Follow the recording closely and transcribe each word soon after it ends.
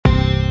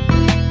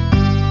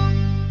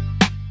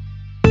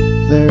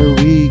There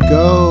we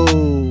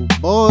go.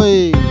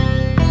 Boys.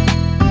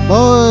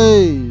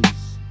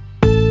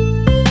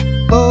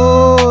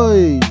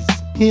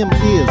 Him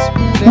is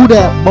who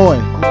that boy.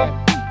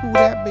 Who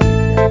that be?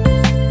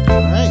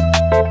 All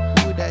right.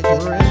 Who that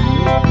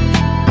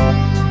just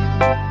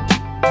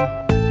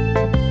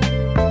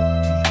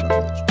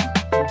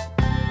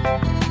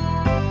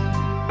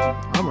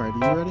I'm ready.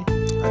 You ready?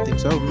 I think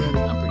so. I'm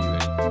pretty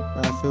ready.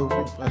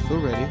 I feel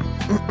ready.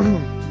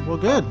 Well,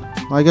 good.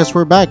 Well, I guess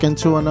we're back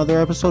into another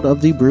episode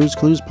of the Brews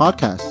Clues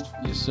podcast.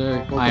 Yes, sir.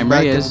 Welcome I'm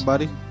back, Reyes,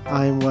 everybody.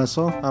 I'm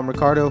Wessel. I'm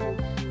Ricardo.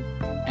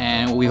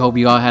 and we hope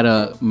you all had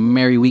a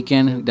merry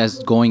weekend. That's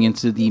going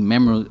into the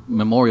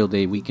Memorial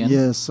Day weekend.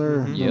 Yes,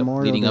 sir. Yep,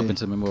 Memorial leading up Day.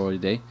 into Memorial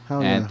Day.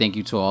 Hell And yeah. thank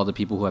you to all the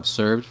people who have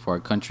served for our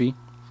country,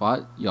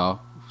 fought. Y'all,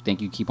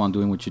 thank you. Keep on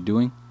doing what you're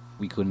doing.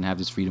 We couldn't have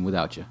this freedom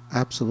without you.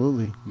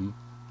 Absolutely. Mhm.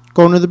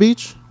 Going to the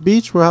beach?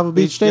 We'll have a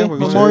beach day? Yeah, we're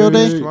going Memorial to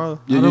the beach Day? tomorrow.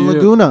 Out in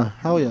Laguna.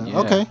 Hell yeah. Yeah.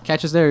 Okay.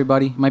 Catch us there,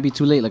 everybody. Might be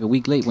too late, like a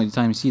week late when the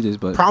time you see this,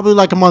 but Probably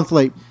like a month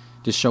late.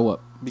 just show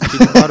up.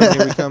 Bikini Bottom,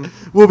 here we come.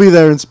 We'll be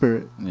there in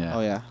spirit. Yeah.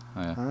 Oh, yeah.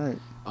 Oh, yeah. All right.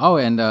 Oh,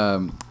 and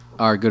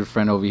our good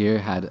friend over here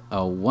had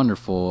a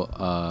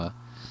wonderful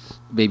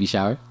baby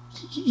shower.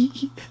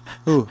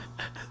 Who?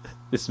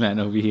 This man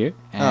over here,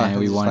 Oh, and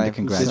we just wanted to like-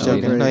 congratulate just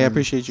Celebrate. him. joking. No, yeah, I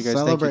appreciate you guys.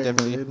 Celebrate,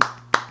 Thank you, definitely. dude.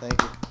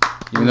 Thank you.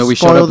 Even though we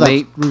showed up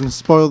late. We can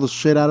spoil the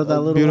shit out of that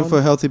little Beautiful,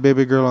 one. healthy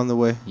baby girl on the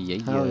way.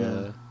 Yeah, Hell yeah.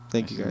 yeah.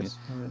 Thank you, guys.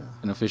 Oh, yeah.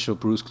 An official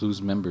Bruce Clues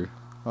member.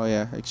 Oh,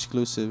 yeah.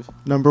 Exclusive.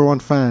 Number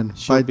one fan.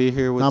 She'll be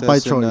here with not us by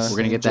in, choice. We're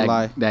gonna in get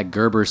July. that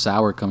Gerber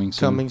sour coming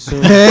soon. Coming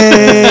soon.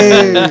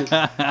 Hey!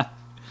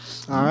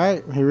 All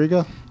right, here we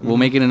go. We'll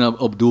make it an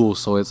Abdul,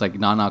 so it's like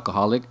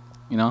non-alcoholic,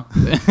 you know,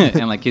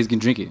 and like kids can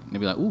drink it. And they'll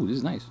be like, "Ooh, this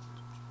is nice."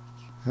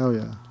 Hell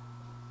yeah.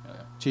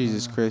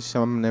 Jesus Christ.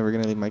 I'm never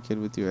going to leave my kid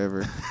with you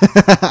ever.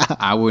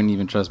 I wouldn't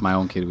even trust my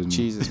own kid with me.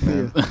 Jesus,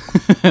 man.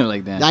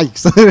 Like that.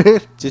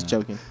 Yikes. Just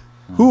joking.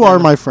 Who are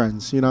my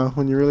friends, you know,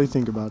 when you really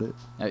think about it?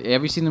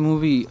 Have you seen the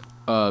movie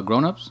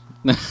Grown Ups?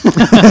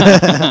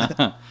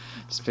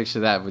 Just picture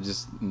that, but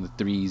just in the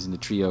threes and the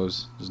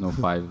trios. There's no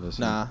five of us.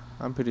 here. Nah,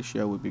 I'm pretty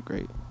sure I would be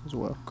great as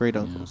well. Great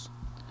uncles.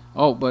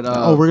 Oh, but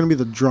we're going to be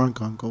the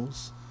drunk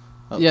uncles.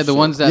 Oh, yeah, the shit.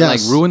 ones that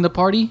Yes. like ruin the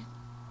party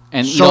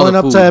and eat all Showing the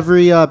up food. to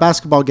every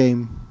basketball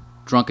game.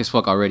 Drunk as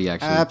fuck already.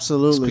 Actually,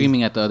 Absolutely.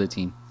 screaming at the other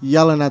team.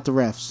 Yelling at the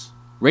refs.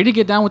 Ready to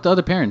get down with the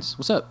other parents.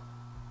 What's up?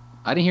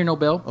 I didn't hear no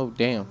bell. Oh,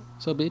 damn.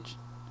 What's up, bitch?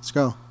 Let's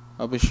go.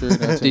 I'll be sure not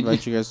to Did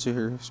invite you guys to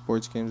her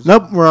sports games.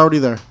 Nope, we're already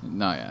there.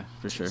 No, yeah,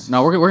 for sure.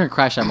 No, we're gonna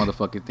crash that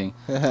motherfucking thing.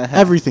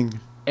 Everything.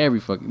 Every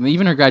fucking,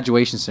 even her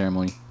graduation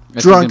ceremony.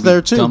 That Drunk shit's gonna be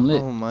there, too. Dumb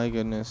lit. Oh, my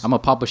goodness. I'm gonna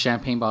pop a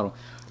champagne bottle.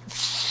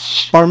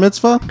 Bar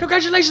mitzvah?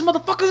 Congratulations,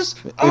 motherfuckers!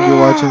 If you're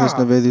watching this,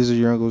 Neve, these are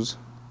your uncles.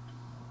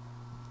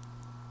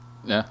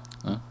 Yeah,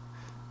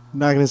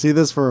 Not going to see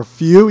this for a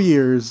few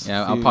years.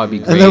 yeah. I'll probably be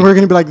And gray. And then we're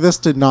going to be like, this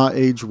did not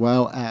age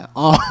well at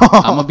all.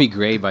 I'm gonna be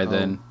gray by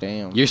then. Oh,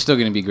 damn. You're still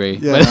gonna be gray.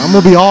 Yeah, I'm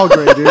going to be all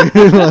gray,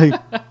 dude.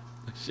 Like,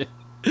 Shit.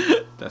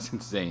 That's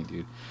insane,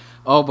 dude.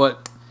 Oh,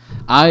 but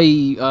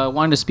I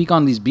wanted to speak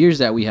on these beers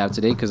that we have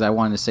today because I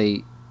wanted to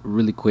say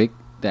really quick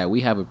that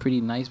we have a pretty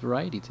nice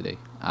variety today.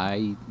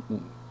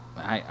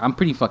 I'm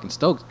pretty fucking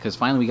stoked because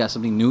finally we got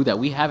something new that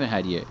we haven't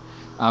had yet.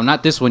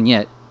 Not this one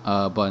yet,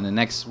 but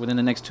within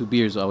the next two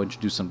beers, I'll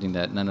introduce something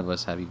that none of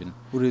us have even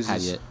What is had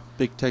this? yet.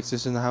 Big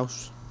Texas in the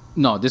house?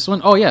 No, this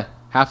one, oh yeah,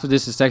 half of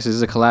this is Texas. This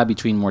is a collab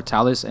between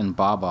Mortalis and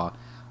Baba.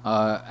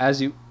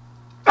 As you,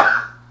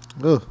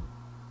 ugh.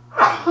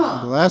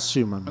 Bless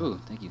you, man. oh,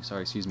 thank you.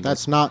 Sorry, excuse me.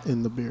 That's not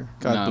in the beer.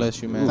 God No.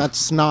 bless you, man.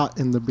 That's not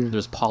in the beer.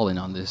 There's pollen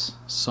on this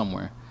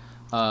somewhere.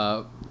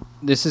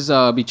 This is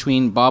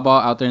between Baba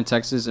out there in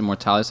Texas and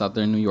Mortalis out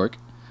there in New York.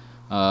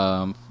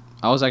 I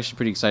was actually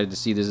pretty excited to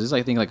see this. This is,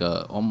 I think, like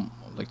a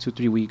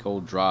 2-3 week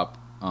old drop.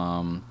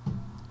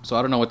 So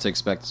I don't know what to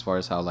expect as far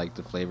as how like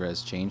the flavor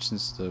has changed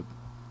since the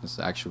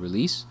actual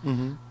release.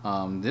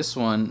 Mm-hmm. This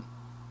one,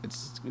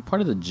 it's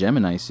part of the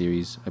Gemini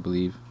series, I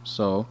believe.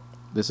 So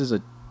this is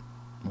a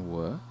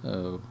what?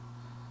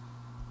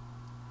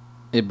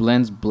 It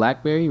blends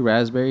blackberry,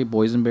 raspberry,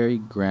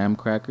 boysenberry, graham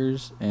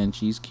crackers, and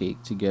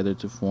cheesecake together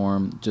to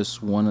form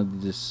just one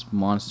of this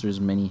monster's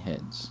many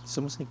heads.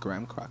 Someone say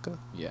graham cracker?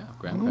 Yeah,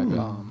 graham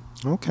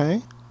cracker.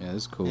 Okay. Yeah,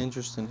 this is cool.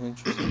 Interesting.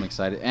 I'm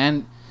excited.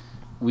 And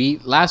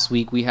last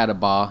week we had a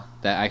bar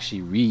that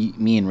actually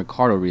me and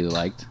Ricardo really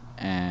liked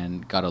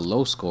and got a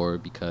low score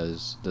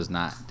because did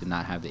not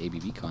have the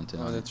ABV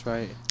content Oh, on it. that's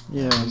right.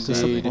 Yeah,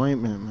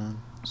 disappointment, man.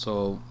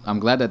 So I'm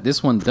glad that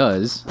this one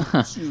does.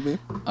 Excuse me.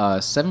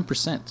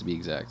 7% to be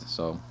exact.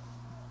 So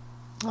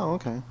Oh,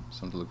 okay.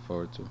 something to look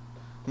forward to.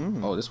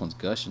 Mm. Oh, this one's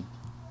gushing.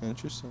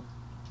 Interesting.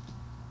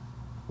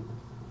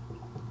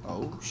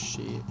 Oh,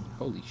 shit.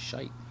 Holy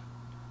shite.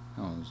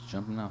 Oh, it's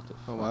jumping off the Oh,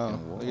 fucking wow.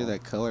 wall. Look at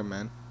that color,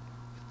 man.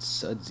 It's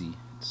sudsy.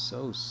 It's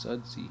so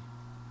sudsy.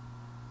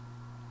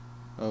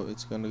 Oh,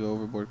 it's going to go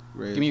overboard.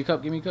 Reyes. Give me a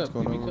cup. Give me a cup. It's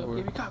Give going me a cup. overboard.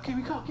 Give me a cup. Give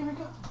me a cup. Give me a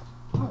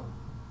cup.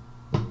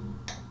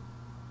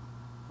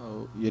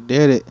 Oh, you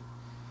did it.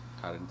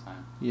 Caught it in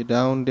time. You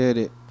down did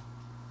it.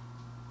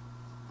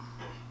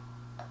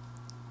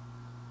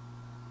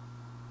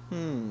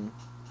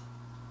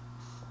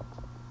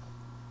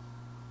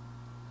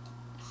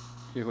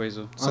 Here,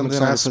 Hueso.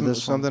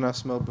 Something I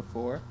smelled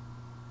before.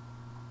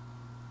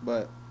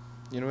 But,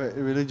 you know what?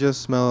 It really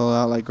just smells a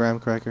lot like graham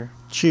cracker.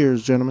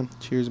 Cheers, gentlemen.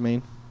 Cheers,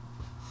 man.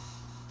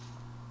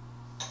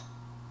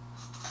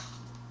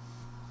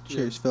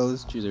 Cheers,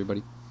 fellas. Cheers,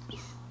 everybody.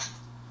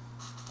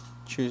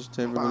 Cheers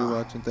to everybody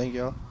watching. Thank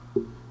y'all.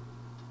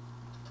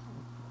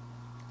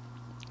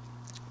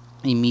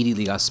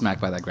 Immediately got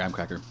smacked by that graham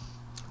cracker.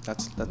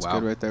 That's Wow.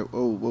 good right there.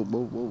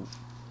 Whoa.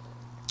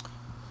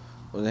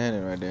 What's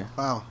happening right there?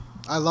 Wow.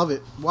 I love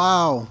it.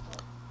 Wow.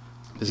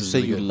 This You is say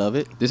really you good. love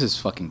it? This is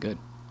fucking good.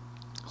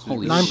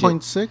 Holy shit.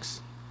 9.6?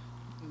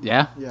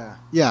 Yeah?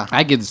 Yeah.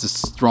 I give this a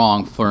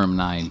strong, firm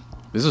 9.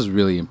 This is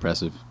really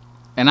impressive.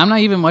 And I'm not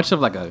even much of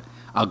like a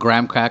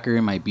graham cracker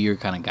in my beer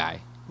kind of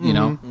guy, you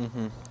know?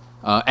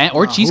 Mm-hmm.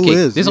 Or cheesecake.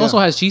 is? This Yeah. also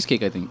has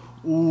cheesecake, I think.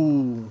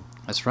 Ooh.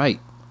 That's right.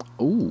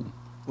 Ooh.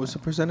 What's the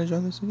percentage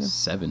on this again?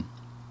 7.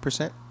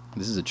 Percent?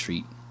 This is a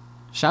treat.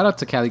 Shout out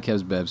to Cali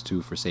Kev's Bevs,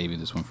 too, for saving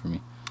this one for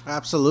me.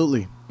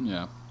 Absolutely.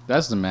 Yeah.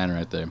 That's the man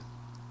right there.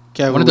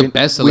 Kevo, One of the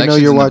best we know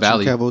selections you're in the watching,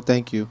 valley. Kevo.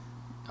 Thank you.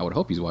 I would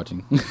hope he's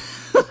watching.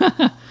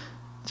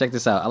 Check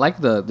this out. I like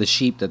the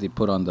sheep that they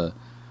put on the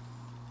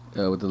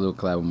with the little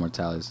collab with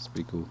Mortalis. It's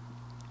pretty cool.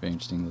 Very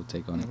interesting little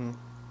take on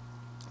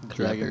it.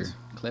 Dragons.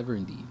 Clever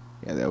indeed.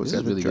 Yeah, that was This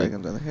is really really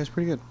dragons on there. That's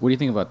pretty good. What do you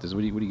think about this?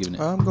 What are you giving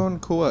it? I'm going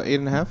cool.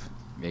 8.5.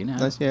 8.5.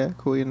 Nice, yeah,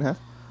 cool 8.5.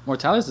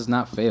 Mortalis does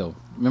not fail.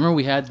 Remember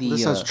we had the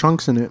This has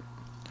chunks in it.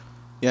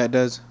 Yeah, it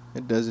does.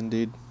 It does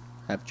indeed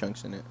have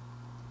chunks in it.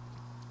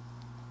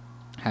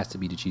 has to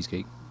be the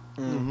cheesecake.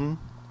 Mm-hmm.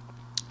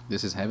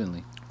 This is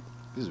heavenly.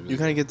 This is really You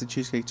kind of get the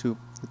cheesecake too.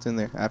 It's in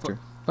there after. If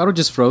I would have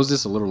just froze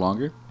this a little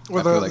longer. Or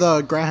I feel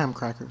the Graham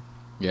cracker.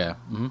 Yeah.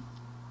 Mm-hmm.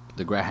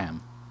 The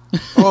Graham.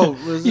 Oh,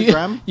 is it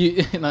Graham?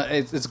 No,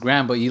 it's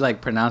Graham, but you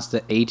like pronounce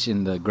the H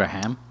in the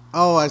Graham.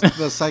 Oh,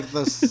 the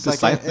second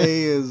silent.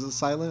 A is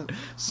silent.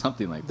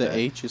 Something like The that.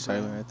 H is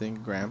silent, I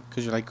think. Graham,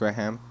 because you like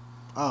Graham.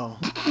 Oh,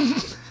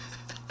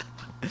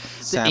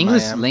 The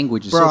English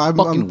language is bro, so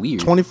fucking I'm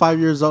weird. 25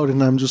 years old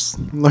and I'm just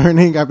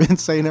learning. I've been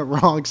saying it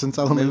wrong since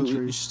Maybe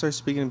elementary. you should start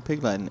speaking in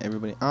Pig Latin.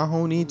 Everybody,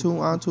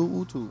 utu.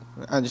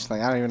 I'm just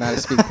like, I don't even know how to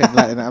speak Pig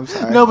Latin. I'm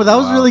sorry. No, but that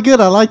was Wow. really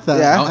good. I like that.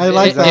 Yeah. I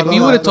like that. If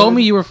you would have told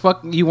me you weren't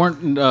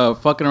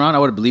fucking around, I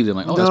would have believed it.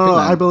 Like, oh, no, that's no, Pig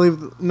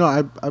I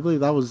Latin. believe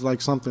that was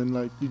like something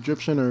like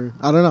Egyptian or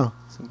I don't know,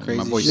 Some My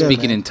crazy boy's shit.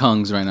 speaking man. in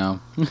tongues right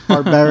now.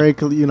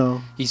 barbaric. You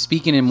know, He's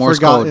speaking in Morse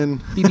Forgotten.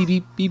 code. Beep beep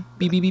beep beep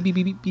beep beep beep beep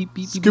beep beep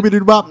beep. Scooby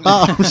Doo Bop.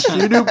 Wow.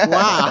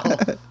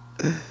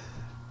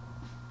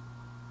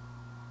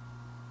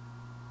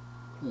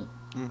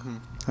 Mm-hmm.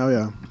 Hell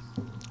yeah,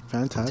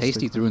 fantastic.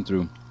 Tasty through and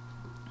through.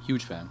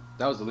 Huge fan.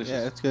 That was delicious.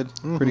 Yeah, it's good.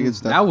 Mhm. Pretty good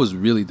stuff. That was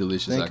really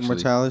delicious. Thank actually. you,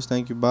 Mortalis.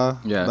 Thank you, Ba.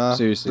 Yeah, Ba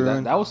seriously,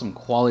 Brewing. that was some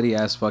quality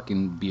ass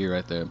fucking beer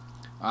right there.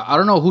 I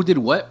don't know who did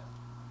what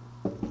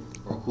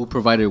or who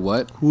provided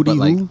what. Who but do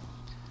like, who?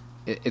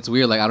 it's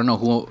weird. Like I don't know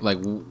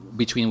who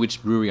between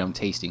which brewery I'm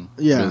tasting.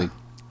 Yeah. really.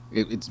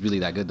 It's really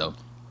that good though.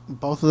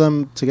 Both of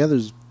them together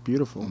is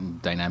beautiful.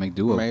 Dynamic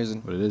duo.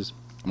 Amazing. What it is.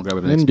 I'm gonna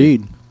grab it. Next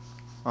Indeed.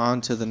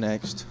 On to the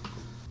next.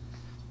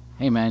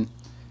 Hey man,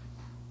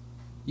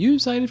 you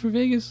excited for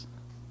Vegas?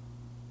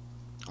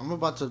 I'm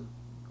about to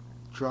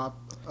drop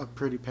a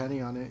pretty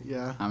penny on it.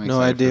 Yeah. I'm No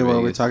excited idea for why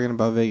we're Vegas. talking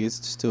about Vegas.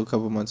 It's still a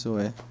couple months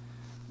away.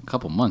 A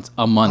couple months.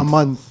 A month. A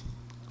month.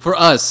 For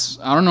us.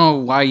 I don't know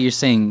why you're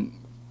saying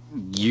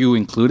you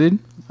included.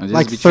 This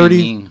Like is between 30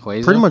 me and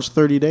Hueso? Pretty much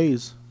 30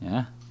 days.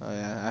 Yeah. Oh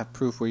yeah, I have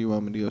proof where you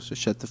want me to go. So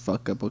shut the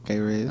fuck up, okay,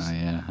 Reyes? Oh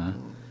yeah. Huh?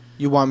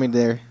 You want me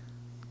there.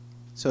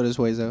 So does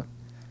Hueso.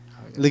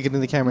 Look into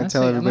the camera I'm and not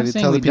tell saying- I'm not everybody.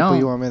 saying Tell the we people don't.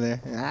 you want me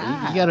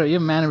there. You're a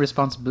man of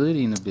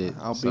responsibility in a bit.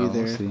 I'll so be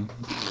we'll there. see.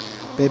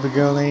 Baby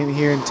girl ain't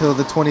here until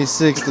the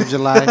 26th of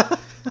July.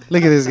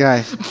 Look at this guy.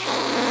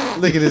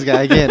 Look at this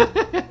guy again.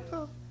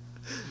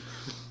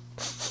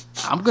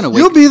 I'm gonna wait.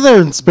 You'll be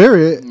there in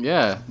spirit.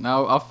 Yeah.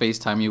 Now I'll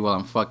FaceTime you while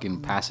I'm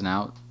fucking passing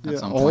out at Yeah.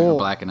 some point or Oh.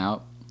 blacking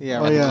out. Yeah,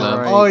 Oh At the yeah.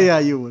 club. Oh yeah,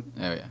 you would.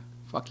 Oh yeah.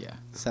 Fuck yeah.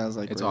 Sounds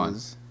like It's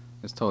Reyes.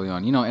 It's totally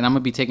on. You know, and I'm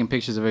gonna be taking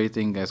pictures of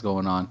everything that's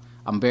going on.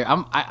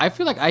 I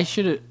feel like I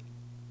should have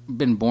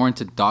been born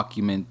to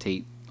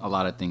documentate a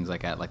lot of things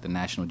like at like the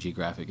National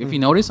Geographic. If you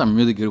notice, I'm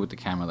really good with the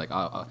camera. Like,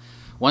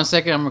 1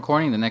 second I'm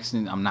recording, the next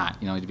thing I'm not.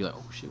 You know, you'd be like,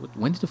 oh shit,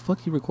 when did the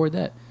fuck you record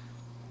that?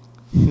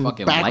 Fucking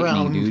lightning,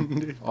 Background.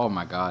 dude. Oh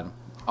my god,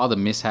 all the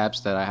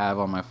mishaps that I have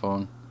on my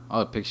phone, all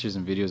the pictures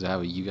and videos I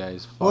have of you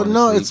guys. Well, falling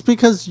no, asleep. it's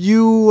because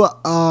you.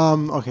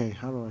 Okay,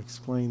 how do I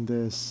explain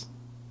this?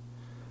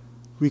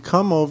 We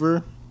come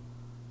over.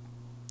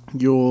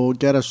 You'll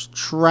get us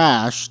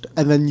trashed,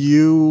 and then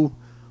you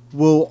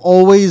will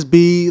always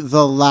be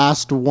the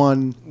last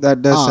one.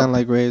 That does up. sound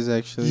like Reyes,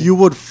 actually. You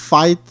would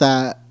fight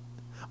that.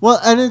 Well,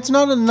 and it's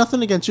not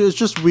nothing against you. It's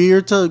just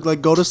weird to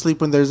like go to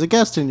sleep when there's a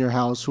guest in your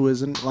house who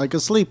isn't like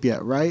asleep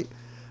yet, right?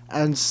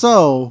 And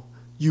so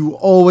you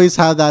always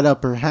have that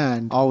upper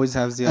hand, always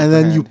has the and upper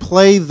then hand. you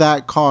play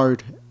that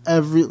card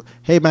every.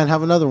 Hey man,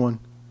 have another one.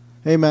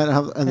 Hey man,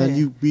 and then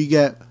Hey. we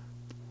get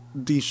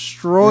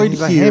destroyed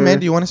He's like, here. hey man,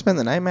 do you want to spend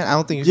the night, man? I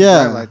don't think you should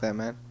Yeah. drive like that,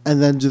 man.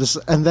 And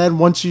then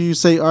once you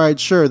say, all right,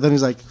 sure, then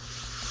he's like,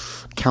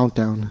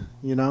 countdown,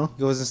 you know?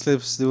 He goes and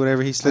slips, do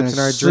whatever he slips And in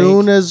our as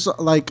soon drink. as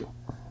like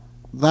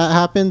that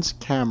happens,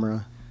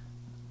 camera.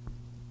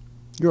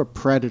 You're a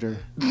predator.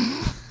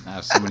 I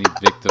have so many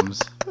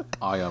victims.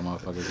 All y'all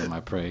motherfuckers are my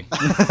prey.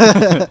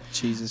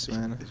 Jesus,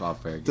 man. It's all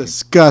fair game.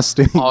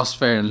 Disgusting. All's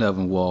fair in love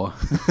and war.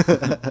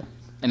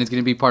 And it's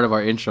gonna be part of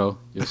our intro.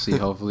 You'll see.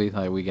 Hopefully,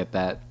 like we get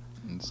that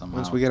and somehow.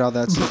 Once we get all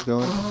that stuff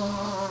going.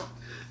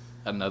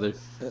 Another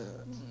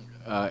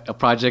a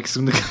project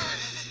soon to come.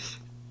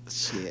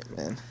 Shit,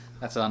 man.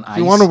 That's on ice. If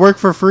you want to work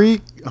for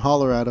free,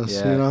 holler at us,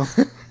 Yeah. you know?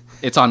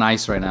 It's on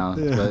ice right now,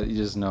 Yeah. but you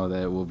just know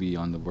that it will be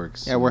on the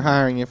works. Yeah, we're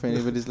hiring if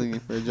anybody's looking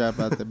for a job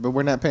out there, but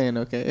we're not paying,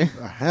 okay?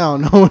 Hell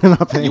no, we're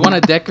not paying. You want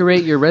to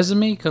decorate your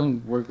resume?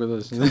 Come work with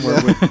us.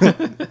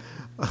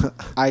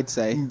 I'd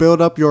say build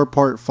up your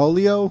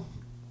portfolio?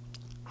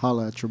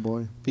 Holla at your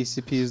boy.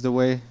 PCP is the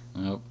way.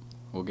 Nope.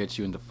 We'll get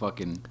you into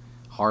fucking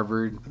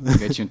Harvard. We'll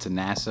get you into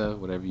NASA.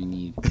 Whatever you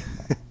need.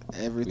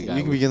 Everything. got-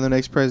 You can become the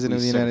next president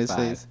of we the United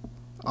certified. States.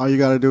 All you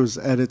gotta do is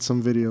edit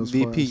some videos. for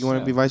VP, us. you want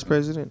to be vice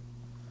president?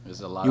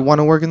 There's a lot. You want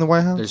to work in the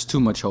White House? There's too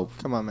much hope.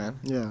 Come on, man.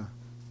 Yeah.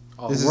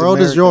 Oh, This The is world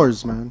is America.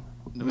 yours, man.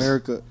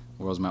 America.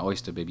 world's my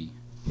oyster, baby.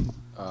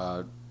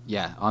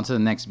 Yeah. On to the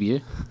next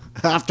beer.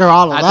 After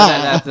all of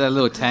After that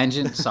little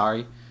tangent,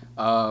 sorry.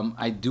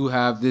 I do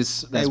have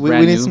this. That's Hey, we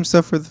brand need new. some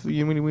stuff for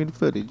we need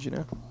footage, you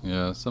know.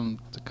 Yeah, some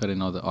to cut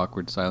in all the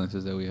awkward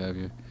silences that we have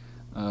here.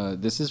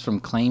 This is from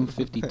Claim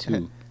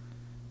 52,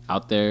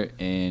 out there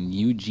in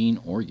Eugene,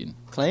 Oregon.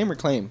 Claim or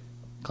claim?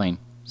 Claim.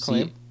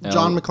 Claim?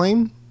 John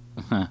McClane?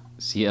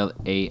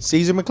 CLA.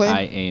 Caesar McClain?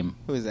 I aim.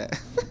 Who is that?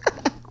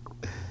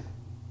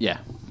 Yeah.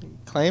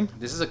 Claim?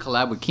 This is a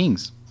collab with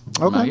Kings.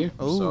 From Okay. out here.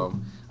 Oh. So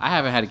I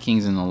haven't had a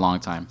Kings in a long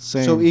time.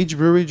 Same. So each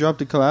brewery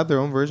dropped a collab, their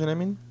own version, I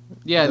mean?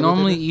 Yeah, Is that what they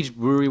normally did? each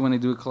brewery when they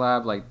do a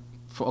collab, like,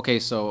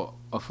 so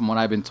from what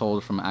I've been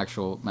told from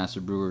actual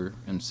master brewer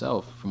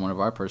himself, from one of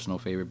our personal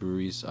favorite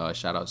breweries,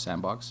 shout out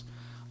Sandbox.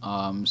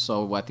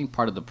 So I think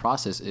part of the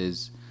process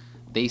is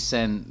they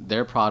send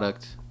their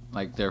product,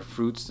 like their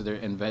fruits, their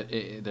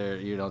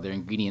their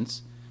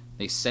ingredients,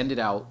 they send it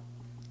out,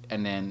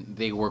 and then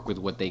they work with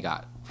what they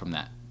got from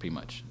that, pretty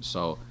much.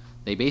 So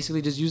they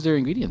basically just use their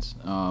ingredients.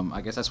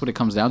 I guess that's what it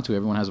comes down to.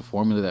 Everyone has a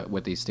formula that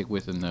what they stick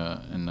with in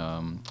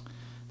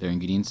their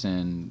ingredients,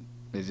 and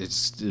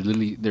it's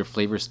literally their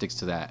flavor sticks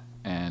to that.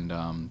 And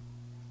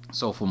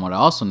so from what I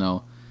also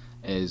know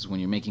is when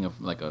you're making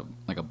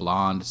a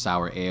blonde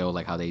sour ale,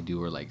 like how they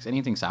do, or like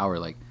anything sour,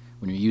 like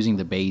when you're using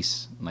the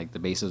base, like the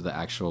base of the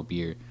actual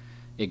beer,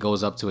 it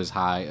goes up to as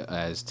high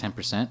as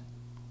 10%.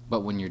 But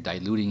when you're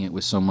diluting it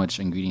with so much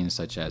ingredients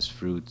such as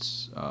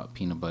fruits,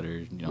 peanut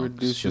butter,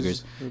 Reduces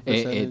sugars, the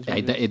percentage,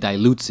 it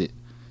dilutes it.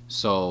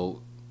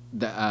 So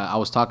I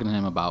was talking to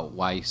him about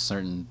why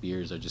certain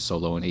beers are just so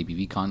low in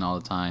ABV content all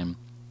the time.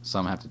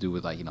 Some have to do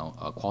with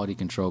quality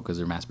control because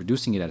they're mass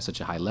producing it at such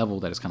a high level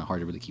that it's kind of hard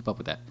to really keep up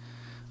with that.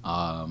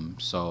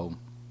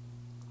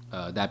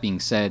 That being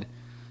said,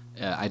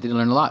 I did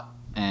learn a lot,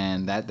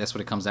 and that's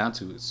what it comes down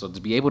to. So to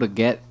be able to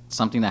get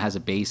something that has a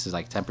base is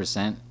like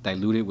 10%,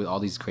 diluted with all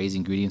these crazy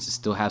ingredients, to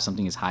still have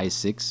something as high as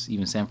 6,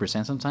 even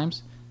 7%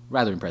 sometimes,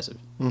 rather impressive.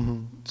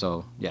 Mm-hmm.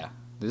 So yeah,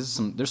 there's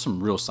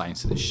some real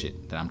science to this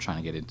shit that I'm trying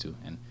to get into,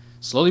 and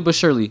slowly but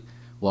surely,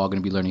 we're all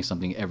gonna be learning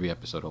something every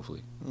episode,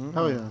 hopefully.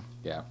 Hell yeah.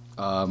 Yeah.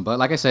 But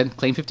like I said,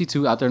 Claim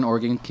 52 out there in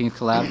Oregon, King's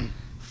collab,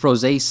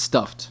 Frosé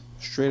stuffed.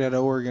 Straight out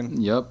of Oregon.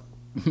 Yup.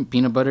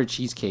 Peanut butter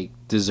cheesecake,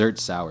 dessert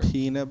sour.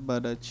 Peanut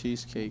butter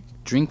cheesecake.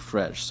 Drink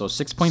fresh, so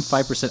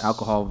 6.5%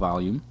 alcohol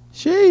volume.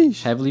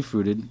 Sheesh. Heavily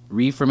fruited.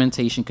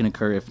 Re-fermentation can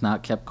occur if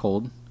not kept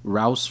cold.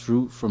 Rouse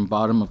fruit from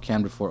bottom of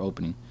can before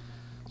opening.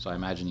 So I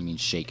imagine you mean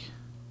shake.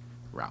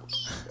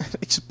 Rouse.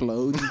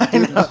 Explode.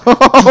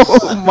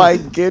 Oh my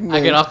goodness.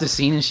 I get off the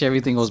scene and shit,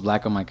 everything goes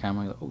black on my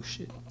camera. I'm like, oh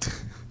shit.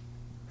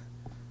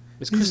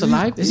 Is Chris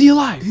alive? Is he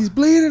alive? He's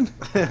bleeding.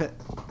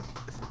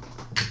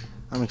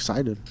 I'm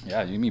excited.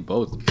 Yeah, you mean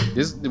both.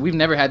 We've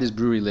never had this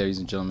brewery, ladies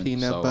and gentlemen.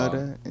 Peanut so,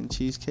 butter and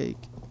cheesecake.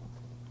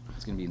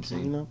 It's gonna be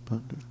insane. Peanut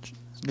butter cheese.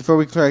 Before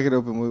we crack it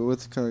open,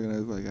 what's the color gonna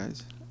look like,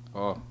 guys?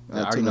 Oh,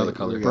 I already know the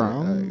color.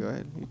 Brown. Go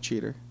ahead, you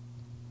cheater.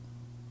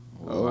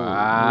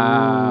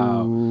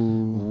 Wow.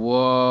 Ooh.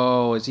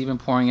 Whoa, it's even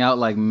pouring out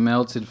like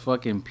melted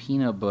fucking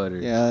peanut butter.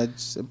 Yeah,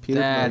 it's a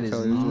peanut That butter is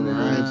color. Is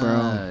whatever it is.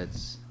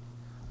 nuts.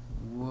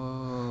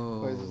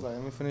 What is this Whoa. like?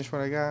 Let me finish what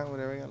I got.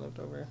 Whatever I got left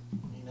over.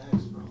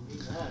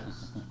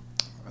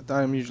 I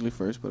thought I'm usually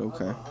first, but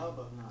okay.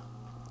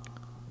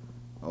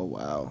 Oh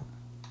wow.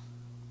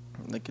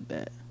 Look at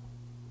that.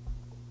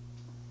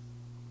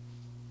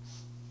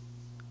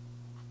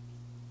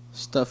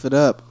 Stuff it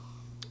up.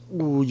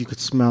 Ooh, you could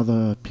smell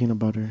the peanut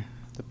butter.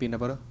 The peanut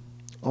butter.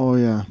 Oh,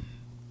 yeah.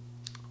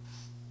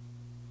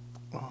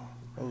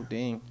 Oh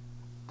dang.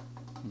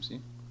 Let me see.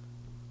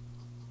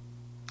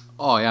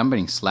 Oh yeah, I'm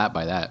getting slapped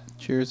by that.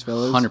 Cheers,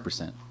 fellas.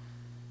 100%.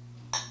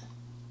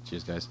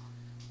 Cheers, guys.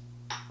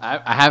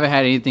 I haven't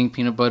had anything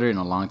peanut butter in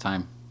a long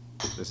time.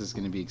 This is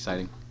gonna be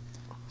exciting.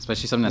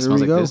 especially something that There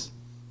smells we like go. this.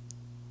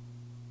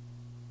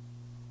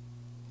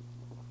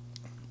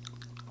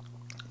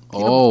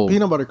 Oh,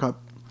 Peanut butter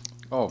cup.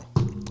 oh,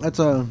 That's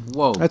a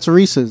whoa, that's a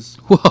Reese's.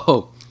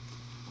 whoa,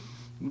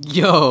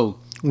 yo!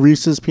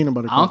 Reese's peanut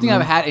butter cup. I don't think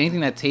man. I've had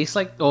anything that tastes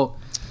like. Oh,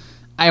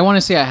 I want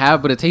to say I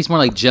have, but it tastes more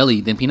like jelly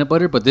than peanut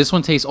butter. But this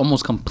one tastes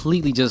almost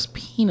completely just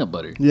peanut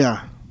butter.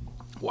 Yeah.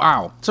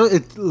 Wow. So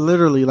it's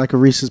literally like a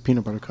Reese's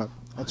peanut butter cup.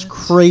 That's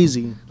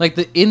crazy. Like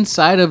the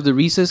inside of the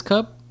Reese's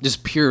cup,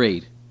 just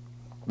pureed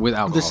with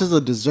alcohol. This is a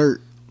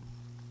dessert.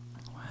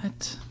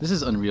 What? This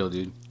is unreal,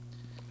 dude.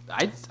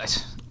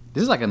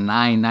 This is like a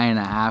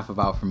 9.5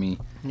 about for me.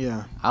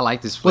 Yeah. I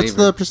like this flavor. What's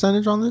the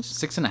percentage on this?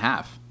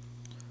 6.5.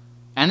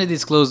 And they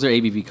disclosed their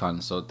ABV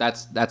con, so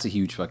that's a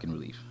huge fucking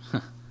relief.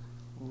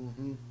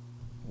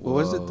 What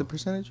was Whoa. it? The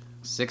percentage?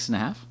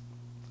 6.5,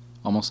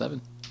 almost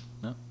 7.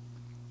 No.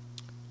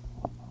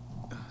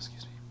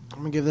 Excuse me. I'm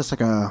gonna give this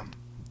like a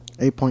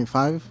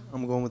 8.5.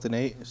 I'm going with an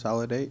 8. A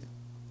solid 8.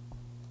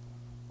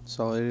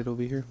 Solid 8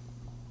 over here.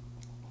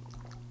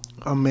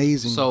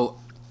 Amazing. So,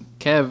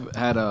 Kev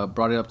had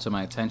brought it up to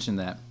my attention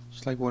that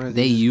Just like one of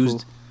they these is used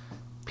cool.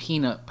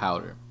 peanut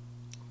powder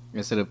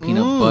instead of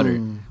peanut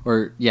butter,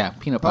 or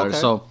peanut powder. Okay.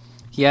 So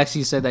he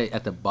actually said that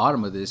at the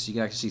bottom of this, you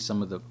can actually see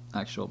some of the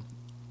actual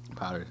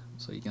powder.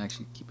 So you can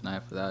actually keep an eye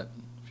out for that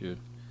if you're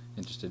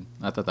interested.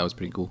 I thought that was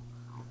pretty cool.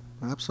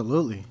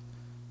 Absolutely.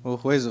 Well,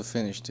 Hueso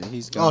finished it.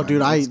 He's gone. Oh,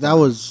 dude, It's that gone.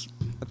 was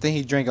I think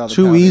he drank all the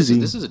too powder. easy.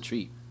 This is a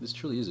treat. This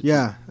truly is a treat.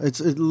 yeah. It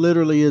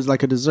literally is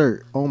like a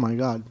dessert. Oh my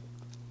god.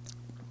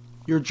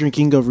 You're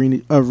drinking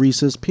a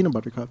Reese's peanut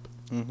butter cup.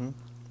 Mm-hmm.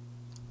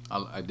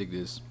 I dig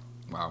this.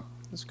 Wow.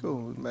 That's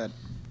cool. Not bad.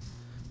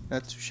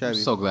 Not too I'm shabby.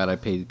 so glad I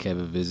paid Kev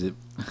a visit.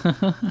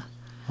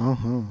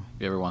 Uh-huh.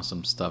 If you ever want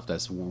some stuff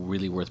that's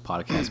really worth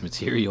podcast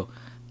material,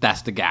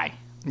 that's the guy.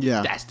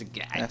 Yeah. That's the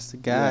guy. That's the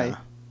guy. Yeah.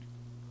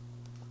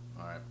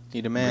 All right.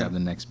 He the Grab the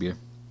man. next beer.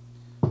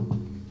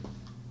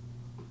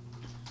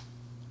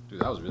 Dude,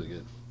 that was really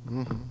good.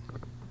 Mhm.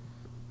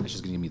 That's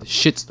just gonna give me the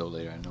shits though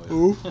later. I know it.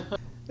 Ooh.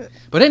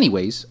 But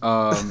anyways,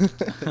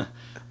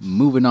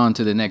 moving on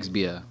to the next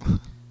beer.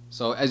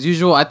 So as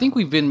usual, I think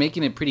we've been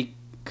making it pretty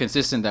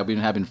consistent that we've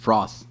been having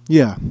froth.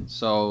 Yeah.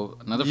 So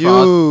another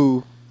froth.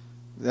 You.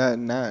 That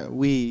not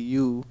we.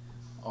 You.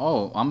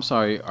 Oh, I'm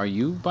sorry. Are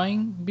you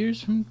buying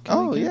beers from? Oh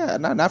Cali? yeah.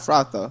 Not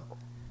froth though.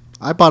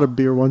 I bought a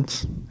beer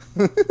once.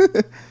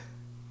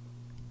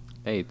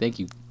 Hey, thank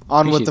you.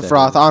 On with Appreciate the that,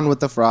 froth. brother. On with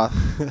the froth.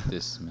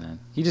 This man,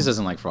 he just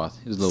doesn't like froth.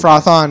 He's a little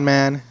Froth on,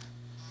 man.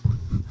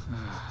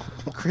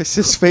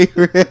 Chris's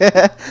favorite.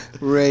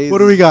 Ray's What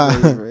do we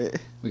got? favorite.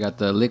 We got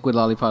the liquid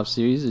lollipop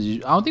series.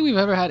 I don't think we've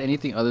ever had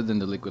anything other than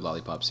the liquid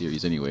lollipop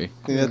series. Anyway,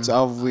 I think that's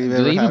all we've Do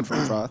ever they even- had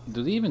from froth.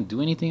 do they even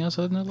do anything else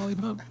other than the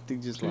lollipop? I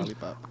think just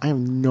lollipop. I have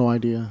no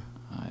idea.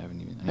 I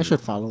haven't even. I should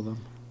follow them.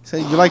 So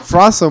you like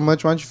froth so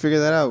much, why don't you figure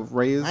that out?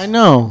 Ray is I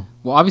know.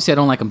 Well, obviously, I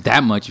don't like them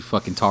that much. You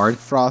fucking tard.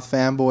 froth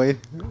fanboy.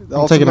 The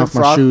I'm taking ultimate off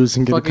my froth- shoes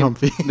and getting Fucking-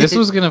 comfy. This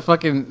was gonna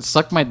fucking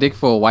suck my dick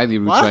for a Wiley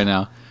Roots What? right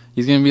now.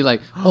 He's gonna be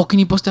like, "Oh, can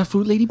you bust that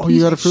fruit lady, please?" Oh,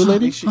 you got a fruit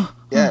lady?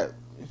 Yeah.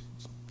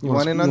 You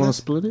want in on to this?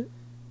 split it?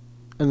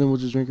 And then we'll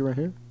just drink it right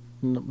here?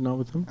 Not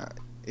with him?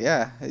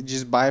 Yeah.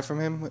 Just buy it from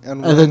him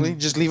then- unwillingly.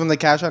 Just leave him the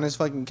cash on his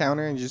fucking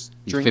counter and just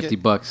He's drink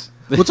 $50.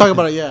 We'll talk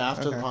about it,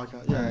 after the Okay.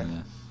 podcast. Yeah. Alright.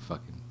 Yeah,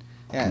 fucking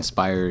Yeah.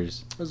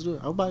 conspirers. Let's do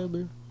it. I'll buy a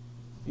beer.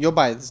 You'll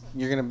buy it.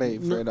 You're gonna pay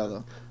for No. it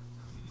though.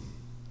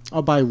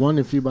 I'll buy one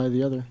if you buy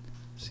the other.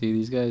 See,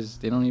 these guys,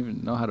 they don't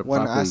even know how to One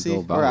properly I see go or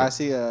about I it.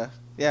 see.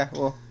 Yeah.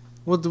 Well.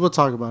 We'll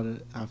talk about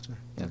it after.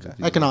 You have to Okay.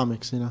 do that.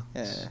 Economics, Yeah.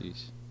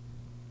 Sheesh.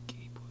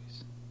 Gay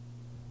boys.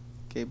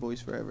 Gay boys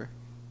forever.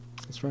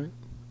 That's right.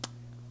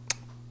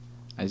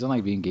 I just don't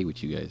like being gay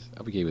with you guys.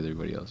 I'll be gay with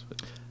everybody else.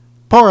 But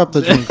Pour up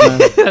the drink, man.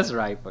 that's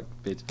right, fucking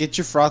bitch. Get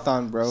your froth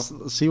on, bro.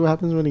 See what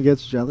happens when he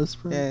gets jealous,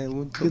 bro? Yeah.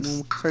 We'll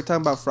It's- start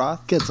talking about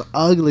froth. Gets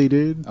ugly,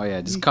 dude. Oh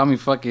yeah, just call me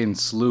fucking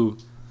Slew.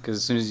 Because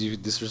as soon as you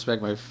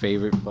disrespect my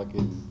favorite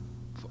fucking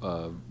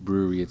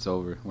brewery, it's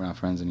over. We're not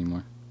friends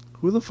anymore.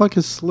 Who the fuck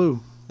is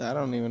Slew? I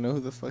don't even know who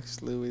the fuck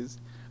Slew is.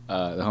 The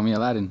homie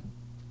Aladdin,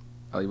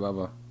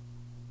 Alibaba.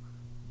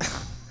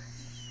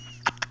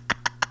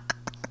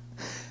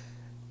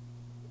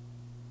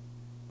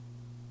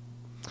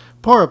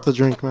 Pour up the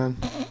drink, man.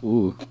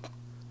 Ooh,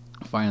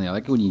 finally, I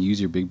like it when you use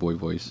your big boy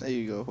voice. There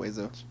you go,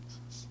 Hueso. It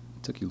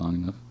took you long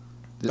enough.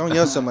 Don't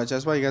yell so much.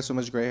 That's why you got so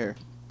much gray hair.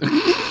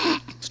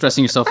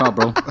 Stressing yourself out,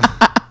 bro.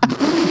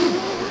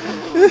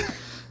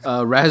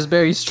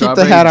 Raspberry, the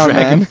strawberry, hat on,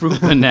 dragon man.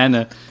 fruit,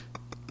 banana.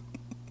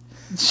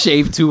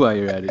 Shave too while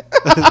you're at it.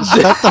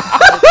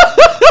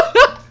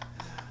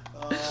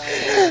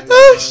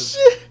 Oh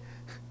shit!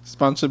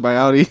 Sponsored by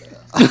Audi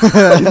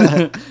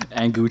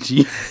And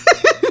Gucci.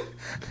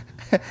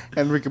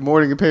 and Rick and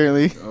Morty.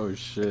 Apparently, Oh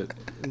shit,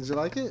 Did you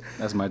like it?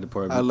 that's my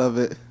department. I love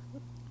it.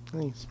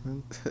 Thanks,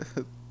 man.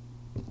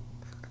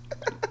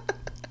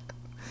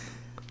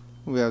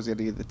 We always got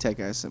to give the tech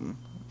guys some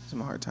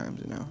hard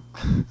times, you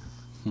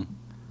know.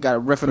 Got to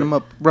roughen him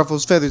up, ruffle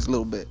his feathers a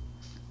little bit.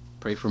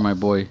 Pray for my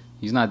boy.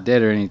 He's not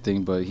dead or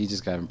anything, but he's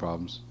just having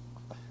problems.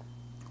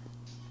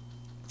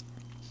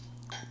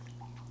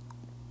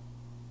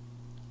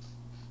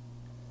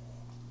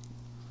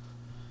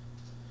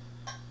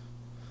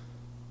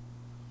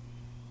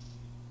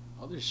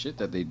 this shit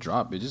that they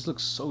drop, it just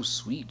looks so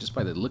sweet just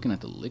by looking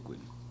at the liquid.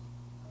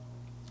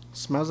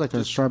 Smells like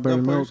a strawberry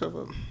milk.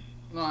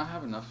 No, I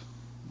have enough.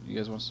 You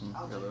guys want some?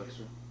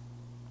 Extra?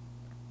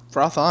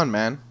 Froth on,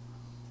 man.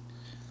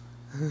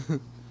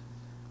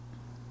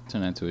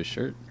 Turn that into a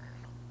shirt.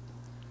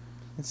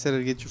 Instead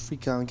of get your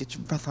freak on, get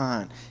your froth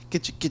on.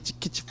 Get your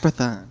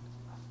froth on.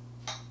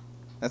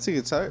 That's a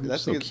good start.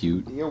 That's so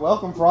cute. You're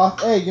welcome,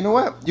 Froth. Hey, you know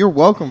what? You're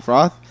welcome,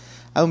 Froth.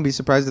 I wouldn't be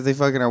surprised if they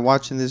fucking are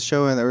watching this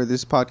show or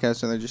this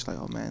podcast and they're just like,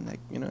 oh man, like,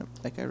 you know,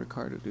 that guy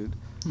Ricardo, dude.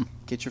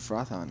 Get your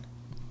froth on.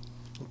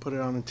 Put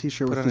it on a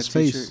t-shirt Put with on his a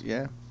face. t-shirt,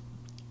 yeah.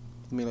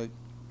 I mean, like,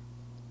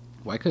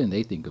 Why couldn't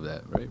they think of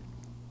that, right?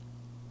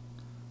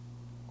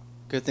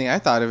 good thing I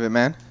thought of it,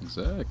 man.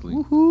 Exactly.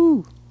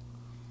 Woohoo!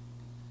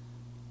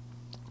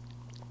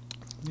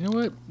 You know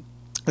what?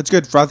 That's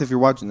good, Froth, if you're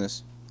watching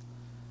this.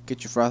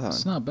 Get your froth on.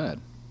 It's not bad.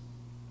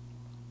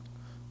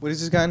 What is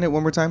this guy in it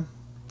one more time?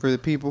 For the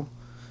people?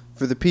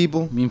 For the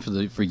people? I mean,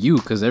 for you,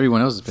 because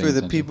everyone else is paying For the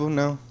attention. people?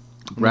 No.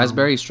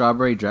 Raspberry,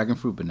 strawberry, dragon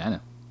fruit,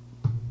 banana.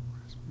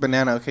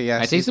 Banana, okay,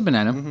 yeah. I tasted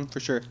banana. Mm-hmm, for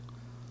sure.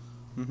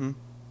 Mm-hmm.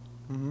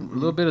 A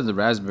little bit of the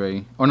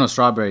raspberry. Or no,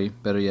 strawberry,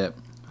 better yet.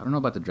 I don't know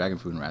about the dragon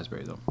fruit and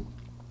raspberry, though.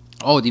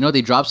 Oh, do you know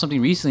they dropped something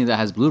recently that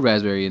has blue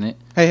raspberry in it?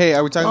 Hey,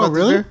 are we talking about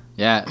really? this beer?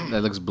 Yeah,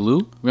 that looks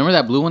blue. Remember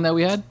that blue one that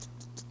we had?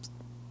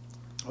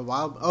 A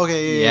wild.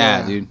 Okay,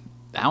 yeah. Dude.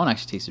 That one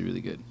actually tasted really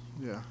good.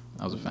 Yeah.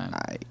 I was a fan.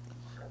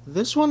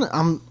 This one,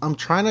 I'm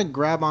trying to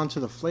grab onto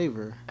the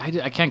flavor. I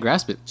can't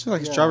grasp it. It's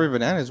like Yeah. strawberry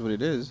banana is what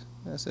it is.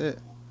 That's it.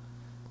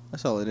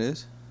 That's all it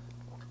is.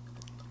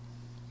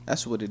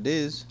 That's what it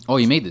is. Oh,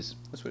 you made this?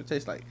 That's what it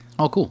tastes like.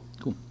 Oh, cool.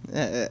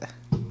 Yeah.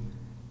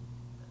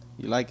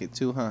 You like it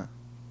too, huh?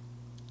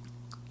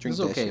 Drink It's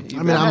that okay. shit.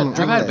 I mean, I've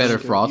drink had that better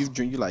shit. froth.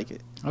 You like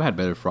it. I've had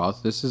better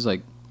froth. This is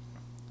like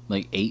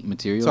 8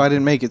 material. So I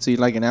didn't make it. So you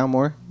like it now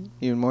more?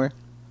 Even more?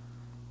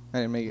 I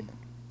didn't make it.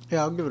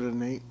 Yeah, I'll give it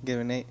an 8. Give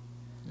it an 8.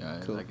 Yeah,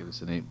 Cool. I give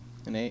this an 8.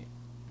 An 8.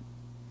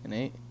 An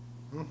 8.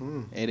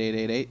 Mm-hmm.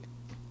 8.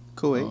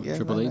 Cool 8. Oh, Yeah.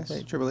 triple nice,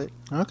 eights. Triple 8.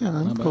 Okay,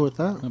 I'm Not cool bad. with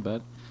that. Not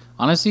bad.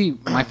 Honestly,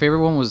 my favorite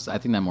one was, I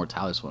think, that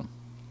Mortalis one.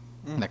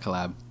 Mm. That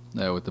collab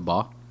with the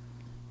ball.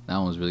 That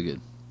one was really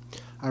good.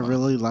 I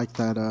really like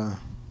that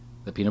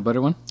The peanut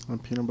butter one?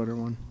 peanut butter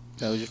one.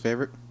 That was your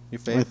favorite? Your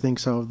I favorite? think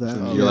so. That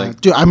So yeah. you're like-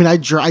 Dude, I mean, I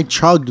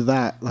chugged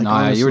that. Like, no,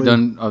 honestly. you were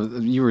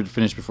done. You were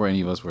finished before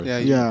any of us were. Yeah.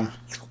 Yeah.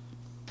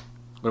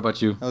 What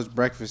about you? That was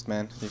breakfast,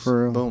 man. Just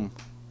For real. boom.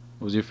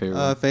 What was your favorite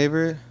one?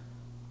 Favorite?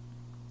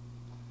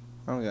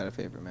 I don't got a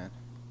favorite, man.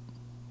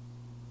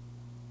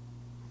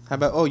 How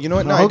about? Oh, you know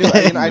what? No,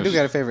 Okay. I do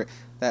got a favorite.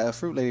 That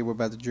fruit lady we're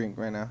about to drink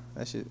right now.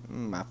 That shit,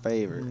 my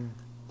favorite.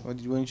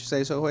 Wouldn't you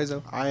say so,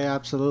 Huezo? I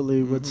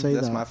absolutely would say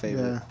That's that. my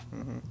favorite. Yeah.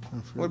 Hmm.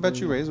 What about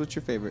you, Ray's? What's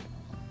your favorite?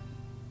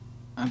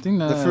 I think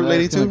The fruit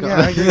lady that's gonna too. go-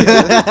 Yeah, I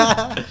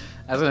agree.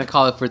 I was gonna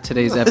call it for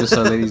today's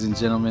episode, ladies and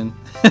gentlemen.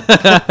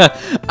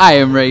 I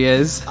am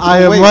Reyes. I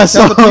am Wait,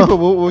 Wessel. tell the people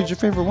what was your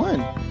favorite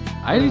one.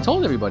 I already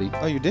told everybody.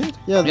 Oh, you did?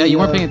 Yeah, you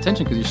weren't paying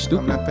attention because you're I'm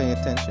stupid. not paying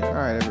attention. All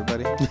right,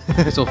 everybody.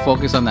 You're so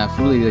focused on that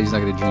fruit lady that he's not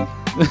gonna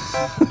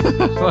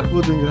drink.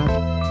 We'll drink it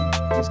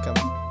after. He's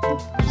coming.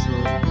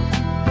 Absolutely.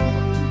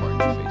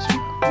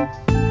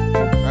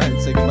 All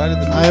right, say goodbye to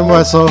the. I am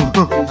Wessel.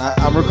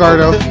 I'm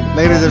Ricardo.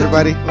 Later,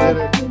 everybody.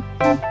 Later.